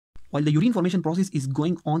while the urine formation process is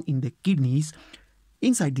going on in the kidneys,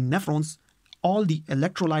 inside the nephrons, all the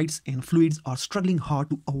electrolytes and fluids are struggling hard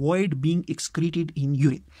to avoid being excreted in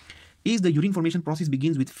urine. As the urine formation process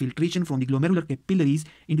begins with filtration from the glomerular capillaries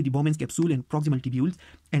into the Bowman's capsule and proximal tubules,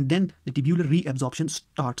 and then the tubular reabsorption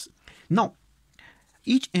starts. Now,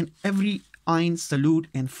 each and every ion, solute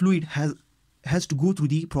and fluid has to go through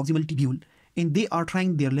the proximal tubule, and they are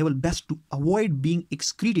trying their level best to avoid being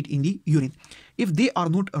excreted in the urine. If they are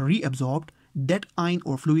not reabsorbed, that ion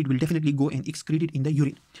or fluid will definitely go and excrete it in the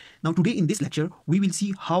urine. Now today in this lecture, we will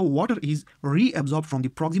see how water is reabsorbed from the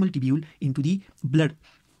proximal tubule into the blood.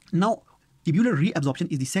 Now, tubular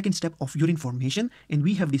reabsorption is the second step of urine formation, and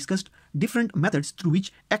we have discussed different methods through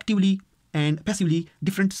which actively and passively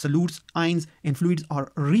different solutes, ions and fluids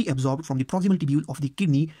are reabsorbed from the proximal tubule of the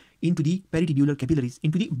kidney into the peritubular capillaries,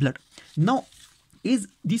 into the blood. Now, as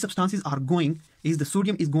these substances are going, as the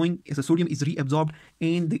sodium is reabsorbed,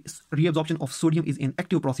 and the reabsorption of sodium is an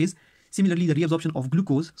active process. Similarly, the reabsorption of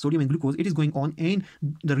glucose, sodium and glucose, it is going on, and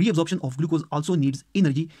the reabsorption of glucose also needs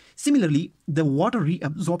energy. Similarly, the water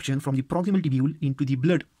reabsorption from the proximal tubule into the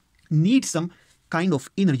blood needs some kind of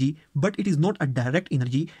energy, but it is not a direct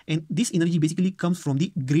energy, and this energy basically comes from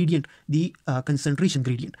the gradient, the concentration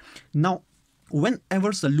gradient. Now, whenever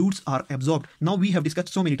solutes are absorbed, now we have discussed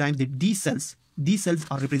so many times that these cells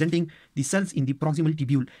are representing the cells in the proximal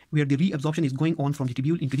tubule, where the reabsorption is going on from the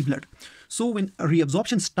tubule into the blood. So when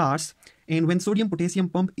reabsorption starts, and when sodium-potassium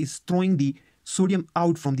pump is throwing the sodium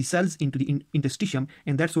out from the cells into the interstitium,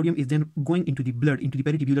 and that sodium is then going into the blood, into the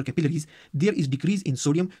peritubular capillaries, there is decrease in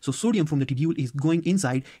sodium. So sodium from the tubule is going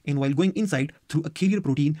inside, and while going inside through a carrier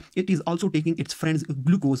protein, it is also taking its friends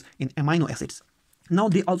glucose and amino acids. Now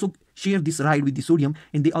they also share this ride with the sodium,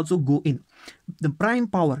 and they also go in. The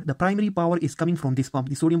primary power is coming from this pump,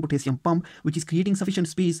 the sodium-potassium pump, which is creating sufficient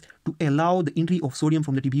space to allow the entry of sodium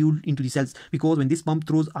from the tubule into the cells. Because when this pump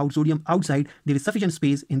throws out sodium outside, there is sufficient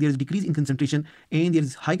space, and there is decrease in concentration, and there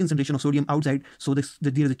is high concentration of sodium outside, so there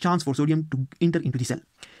is a chance for sodium to enter into the cell.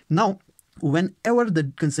 Now, whenever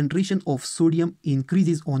the concentration of sodium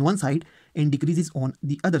increases on one side and decreases on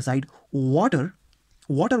the other side, water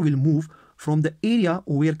will move from the area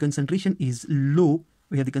where concentration is low,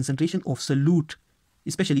 where the concentration of solute,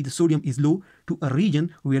 especially the sodium, is low, to a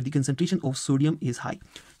region where the concentration of sodium is high.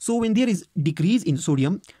 So when there is decrease in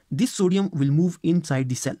sodium, this sodium will move inside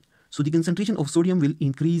the cell. So the concentration of sodium will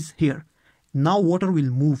increase here. Now water will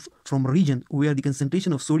move from a region where the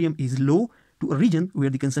concentration of sodium is low to a region where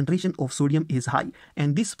the concentration of sodium is high.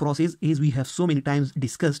 And this process, as we have so many times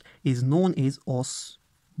discussed, is known as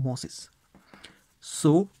osmosis.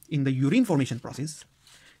 So in the urine formation process,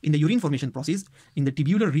 in the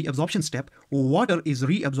tubular reabsorption step, water is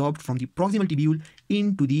reabsorbed from the proximal tubule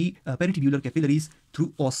into the peritubular capillaries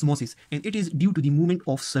through osmosis, and it is due to the movement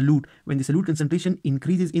of solute. When the solute concentration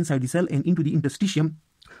increases inside the cell and into the interstitium,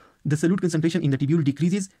 the solute concentration in the tubule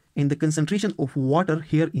decreases, and the concentration of water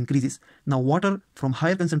here increases. Now water from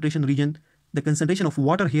higher concentration region, the concentration of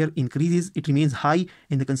water here increases, it remains high,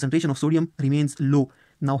 and the concentration of sodium remains low.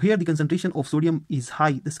 Now here the concentration of sodium is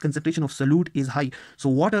high, this concentration of solute is high. So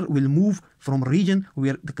water will move from a region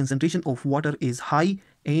where the concentration of water is high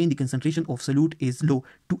and the concentration of solute is low,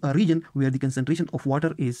 to a region where the concentration of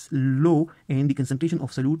water is low and the concentration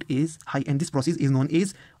of solute is high. And this process is known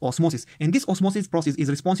as osmosis. And this osmosis process is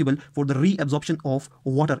responsible for the reabsorption of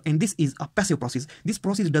water. And this is a passive process. This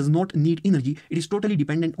process does not need energy. It is totally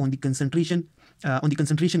dependent on the concentration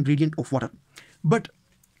gradient of water. But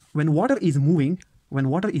when water is moving,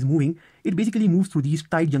 it basically moves through these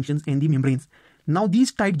tight junctions and the membranes. Now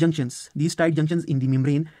these tight junctions in the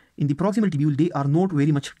membrane, in the proximal tubule, they are not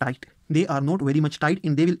very much tight.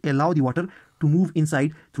 And they will allow the water to move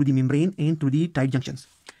inside through the membrane and through the tight junctions.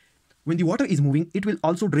 When the water is moving, it will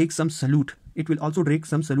also drag some solute.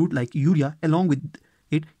 Like urea along with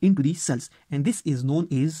it into the cells. And this is known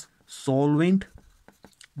as solvent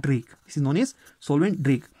drag.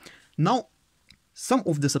 Now, some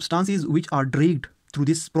of the substances which are dragged through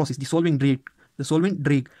this process, the solvent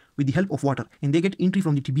drag with the help of water, and they get entry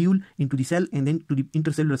from the tubule into the cell and then to the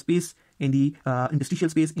intercellular space and the interstitial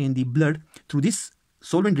space and the blood through this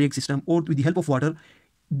solvent drag system, or with the help of water.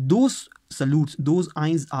 Those solutes, those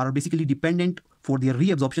ions are basically dependent for their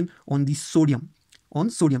reabsorption on the sodium.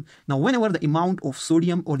 Now whenever the amount of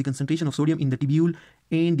sodium or the concentration of sodium in the tubule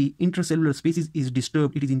and the intracellular spaces is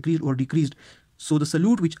disturbed, it is increased or decreased. So the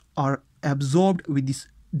solute which are absorbed with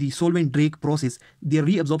the solvent drag process, their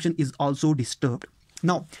reabsorption is also disturbed.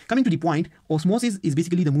 Now, coming to the point, osmosis is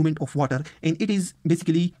basically the movement of water, and it is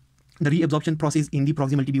basically the reabsorption process in the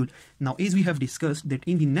proximal tubule. Now, as we have discussed that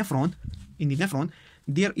in the nephron,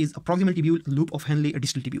 there is a proximal tubule, loop of Henle, a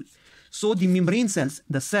distal tubule. So the membrane cells,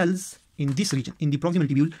 the cells in this region, in the proximal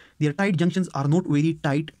tubule, their tight junctions are not very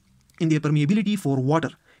tight and their permeability for water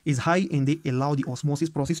is high and they allow the osmosis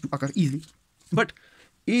process to occur easily. But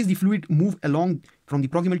as the fluid move along from the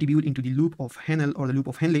proximal tubule into the loop of Henle or the loop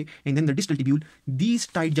of Henle and then the distal tubule, these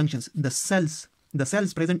tight junctions, the cells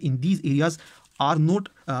present in these areas are not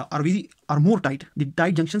are more tight. The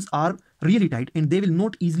tight junctions are really tight and they will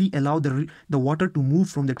not easily allow the water to move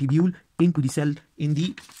from the tubule into the cell in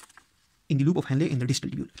the loop of Henle and the distal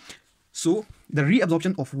tubule. So the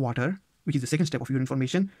reabsorption of water, which is the second step of urine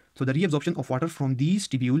formation, so the reabsorption of water from these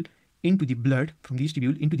tubule into the blood,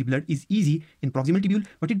 is easy in proximal tubule,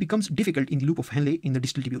 but it becomes difficult in the loop of Henle in the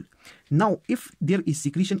distal tubule. Now, if there is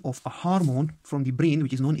secretion of a hormone from the brain,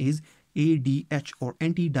 which is known as ADH or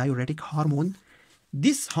antidiuretic hormone,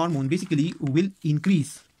 this hormone basically will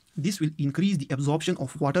increase the absorption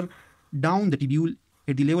of water down the tubule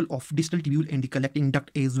at the level of distal tubule and the collecting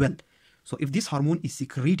duct as well. So if this hormone is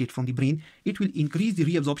secreted from the brain, it will increase the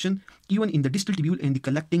reabsorption even in the distal tubule and the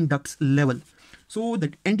collecting ducts level. So the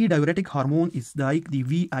antidiuretic hormone is like the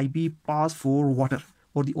VIP pass for water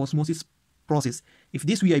or the osmosis process. If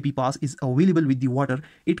this VIP pass is available with the water,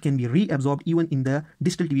 it can be reabsorbed even in the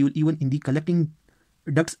distal tubule, even in the collecting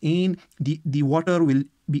ducts, and the water will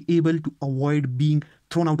be able to avoid being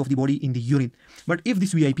thrown out of the body in the urine. But if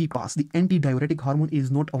this VIP pass, the antidiuretic hormone, is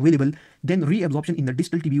not available, then reabsorption in the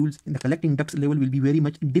distal tubules in the collecting ducts level will be very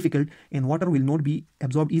much difficult and water will not be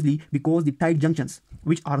absorbed easily because the tight junctions,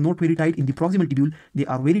 which are not very tight in the proximal tubule, they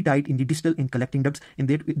are very tight in the distal and collecting ducts, and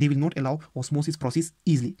they will not allow osmosis process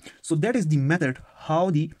easily. So that is the method how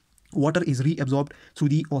the water is reabsorbed through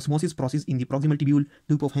the osmosis process in the proximal tubule,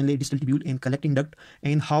 loop of Henle, distal tubule and collecting duct,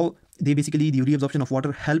 and how the reabsorption of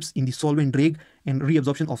water helps in the solvent drag and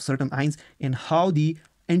reabsorption of certain ions, and how the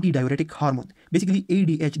antidiuretic hormone, basically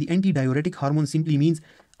ADH, the antidiuretic hormone simply means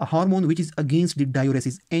a hormone which is against the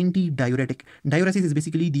diuresis, antidiuretic. Diuresis is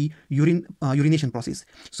basically the urination process.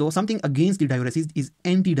 So something against the diuresis is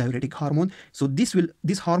antidiuretic hormone. So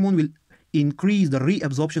this hormone will increase the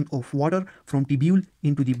reabsorption of water from tubule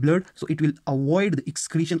into the blood, so it will avoid the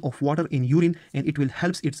excretion of water in urine, and it will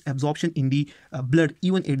help its absorption in the blood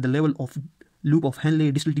even at the level of loop of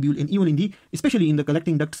Henle, distal tubule, and even especially in the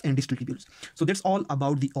collecting ducts and distal tubules. So that's all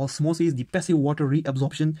about the osmosis, the passive water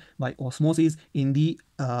reabsorption by osmosis in the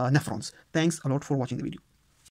nephrons. Thanks a lot for watching the video.